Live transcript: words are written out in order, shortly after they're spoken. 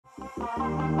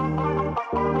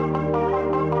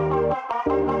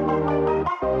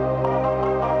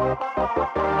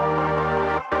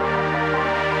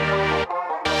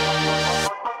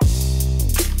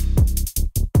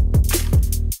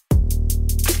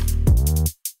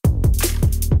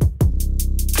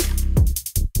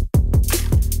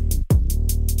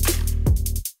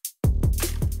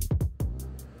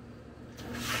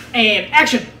And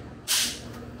action!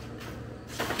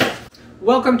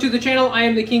 Welcome to the channel. I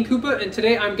am the King Koopa, and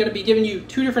today I'm going to be giving you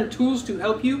two different tools to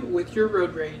help you with your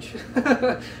road rage.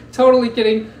 Totally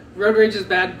kidding. Road rage is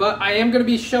bad, but I am going to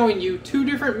be showing you two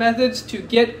different methods to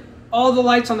get all the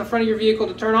lights on the front of your vehicle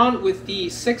to turn on with the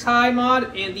 6 high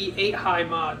mod and the 8 high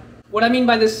mod. What I mean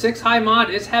by this 6 high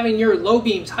mod is having your low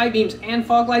beams, high beams, and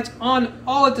fog lights on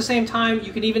all at the same time.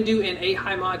 You can even do an 8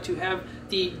 high mod to have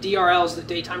the DRLs, the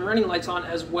daytime running lights, on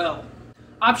as well.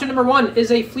 Option number one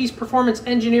is a Fleece Performance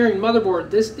Engineering motherboard.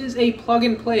 This is a plug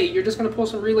and play. You're just going to pull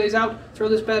some relays out, throw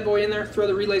this bad boy in there, throw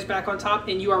the relays back on top,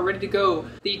 and you are ready to go.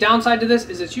 The downside to this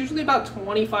is it's usually about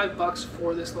 25 bucks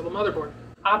for this little motherboard.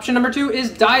 Option number two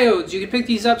is diodes. You can pick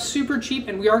these up super cheap,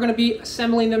 and we are going to be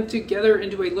assembling them together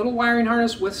into a little wiring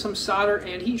harness with some solder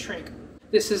and heat shrink.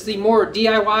 This is the more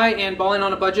DIY and balling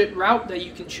on a budget route that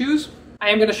you can choose. I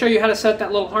am going to show you how to set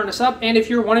that little harness up, and if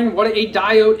you're wondering what a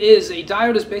diode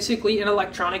is basically an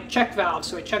electronic check valve.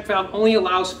 So a check valve only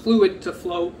allows fluid to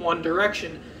flow one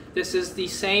direction. This is the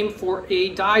same for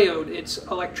a diode. It's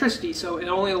electricity, so it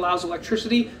only allows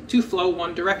electricity to flow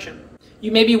one direction.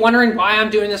 You may be wondering why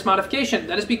I'm doing this modification.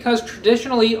 That is because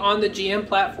traditionally on the GM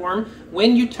platform,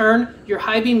 when you turn your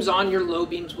high beams on, your low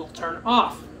beams will turn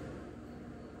off.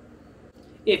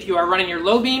 If you are running your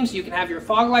low beams, you can have your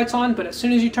fog lights on, but as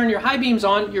soon as you turn your high beams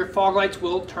on, your fog lights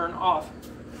will turn off.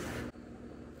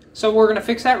 So we're going to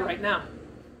fix that right now.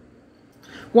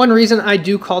 One reason I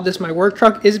do call this my work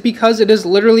truck is because it is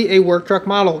literally a work truck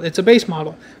model. It's a base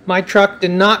model. My truck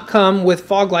did not come with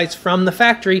fog lights from the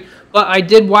factory, but I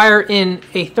did wire in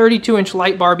a 32-inch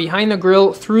light bar behind the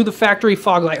grille through the factory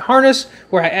fog light harness,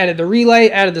 where I added the relay,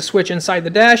 added the switch inside the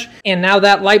dash, and now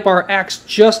that light bar acts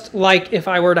just like if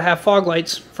I were to have fog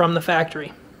lights from the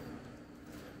factory.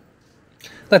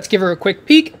 Let's give her a quick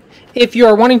peek. If you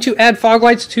are wanting to add fog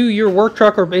lights to your work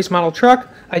truck or base model truck,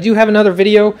 I do have another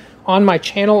video on my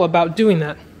channel about doing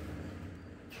that.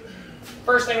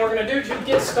 First thing we're going to do to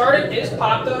get started is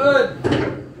pop the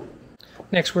hood.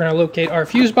 Next, we're going to locate our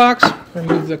fuse box,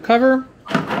 remove the cover.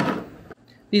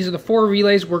 These are the 4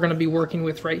 relays we're going to be working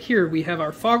with right here. We have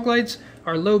our fog lights,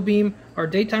 our low beam, our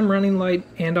daytime running light,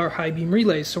 and our high beam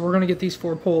relays. So we're going to get these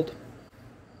 4 pulled.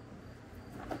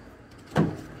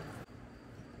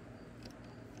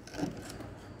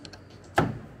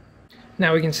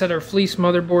 Now we can set our fleece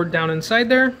motherboard down inside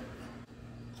there.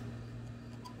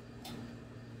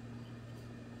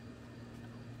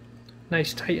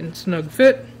 Nice tight and snug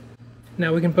fit.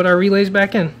 Now we can put our relays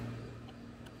back in.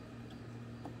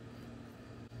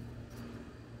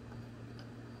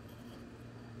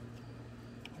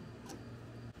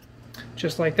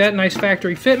 Just like that, nice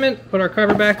factory fitment. Put our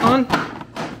cover back on,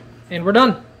 and we're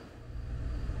done.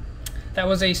 That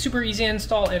was a super easy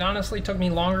install. It honestly took me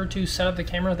longer to set up the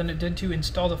camera than it did to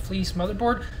install the fleece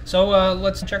motherboard. So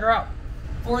let's check her out.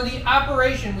 For the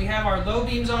operation, we have our low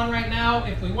beams on right now.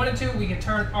 If we wanted to, we can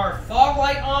turn our fog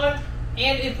light on.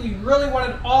 And if we really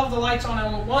wanted all of the lights on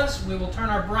all at once, we will turn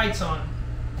our brights on.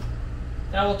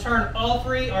 That will turn all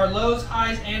 3, our lows,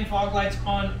 highs, and fog lights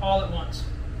on all at once.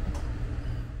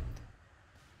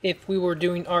 If we were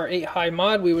doing our 8 high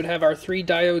mod, we would have our 3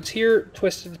 diodes here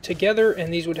twisted together,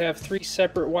 and these would have 3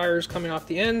 separate wires coming off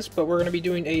the ends, but we're going to be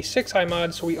doing a 6 high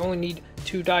mod, so we only need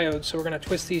 2 diodes. So we're going to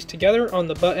twist these together on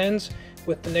the butt ends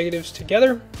with the negatives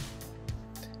together.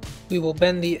 We will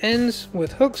bend the ends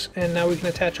with hooks, and now we can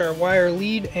attach our wire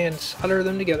lead and solder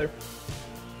them together.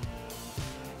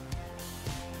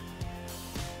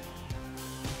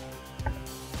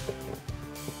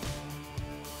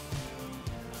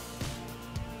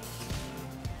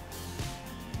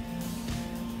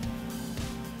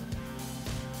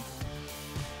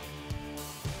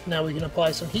 Now we can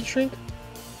apply some heat shrink.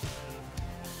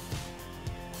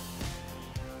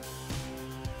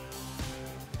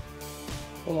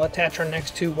 We'll attach our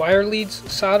next 2 wire leads,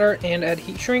 solder, and add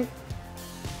heat shrink.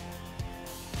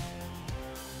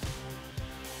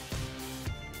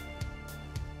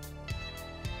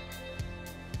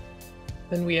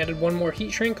 Then we added 1 more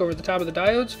heat shrink over the top of the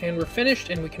diodes, and we're finished,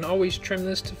 and we can always trim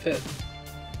this to fit.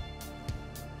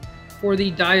 For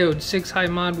the diode 6 high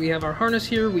mod, we have our harness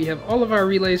here. We have all of our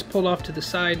relays pulled off to the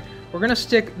side. We're going to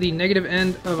stick the negative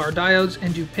end of our diodes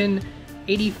into pin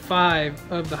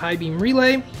 85 of the high beam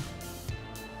relay.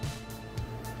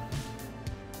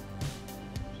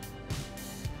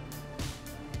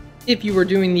 If you were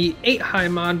doing the 8 high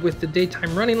mod with the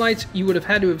daytime running lights, you would have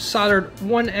had to have soldered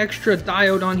 1 extra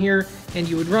diode on here, and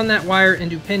you would run that wire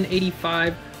into pin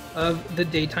 85 of the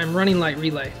daytime running light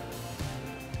relay.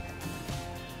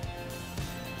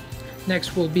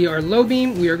 Next will be our low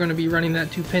beam. We are going to be running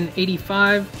that to pin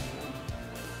 85.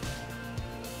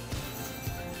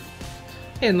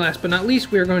 And last but not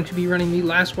least, we are going to be running the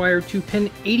last wire to pin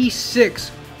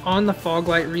 86 on the fog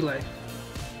light relay.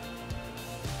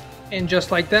 And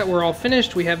just like that, we're all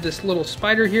finished. We have this little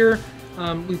spider here.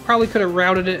 We probably could have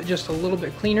routed it just a little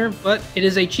bit cleaner, but it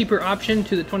is a cheaper option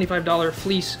to the $25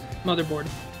 fleece motherboard.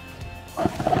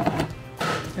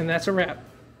 And that's a wrap.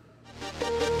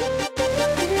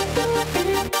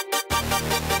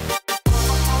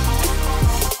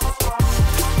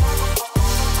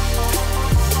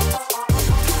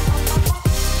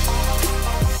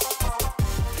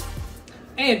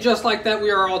 And just like that, we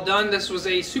are all done. This was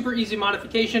a super easy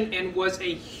modification and was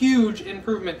a huge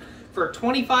improvement. For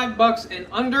 25 bucks and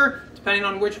under, depending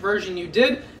on which version you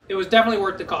did, it was definitely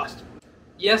worth the cost.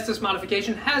 Yes, this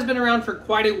modification has been around for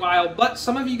quite a while, but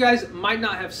some of you guys might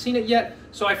not have seen it yet,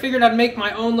 so I figured I'd make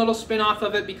my own little spin-off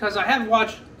of it because I have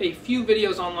watched a few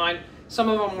videos online. Some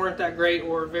of them weren't that great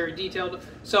or very detailed.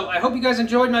 So I hope you guys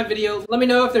enjoyed my video. Let me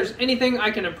know if there's anything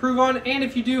I can improve on, and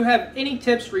if you do have any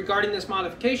tips regarding this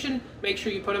modification, make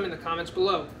sure you put them in the comments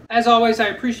below. As always, I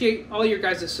appreciate all your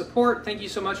guys' support. Thank you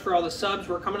so much for all the subs.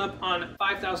 We're coming up on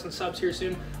 5,000 subs here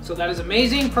soon, so that is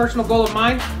amazing. Personal goal of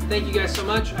mine. Thank you guys so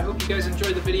much. I hope you guys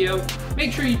enjoyed the video.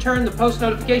 Make sure you turn the post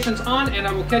notifications on, and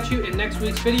I will catch you in next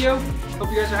week's video. Hope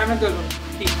you guys are having a good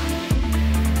one. Peace.